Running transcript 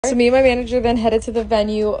So me and my manager then headed to the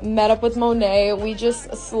venue, met up with Monet. We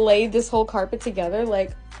just slayed this whole carpet together.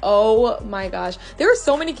 Like, oh my gosh. There were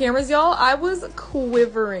so many cameras, y'all. I was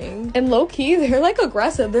quivering. And low-key, they're like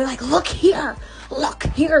aggressive. They're like, look here,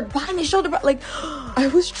 behind the shoulder. Like, I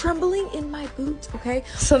was trembling in my boots, okay?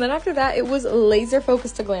 So then after that, it was laser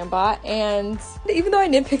focused to Glambot. And even though I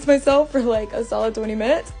nitpicked myself for like a solid 20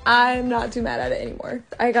 minutes, I'm not too mad at it anymore.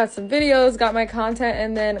 I got some videos, got my content,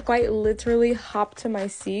 and then quite literally hopped to my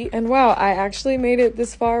seat. And wow, I actually made it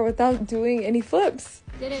this far without doing any flips.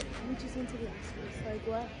 Did it. We just went to the Oscars. Like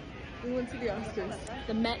what? We went to the Oscars.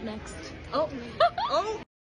 The Met next. Oh. Oh.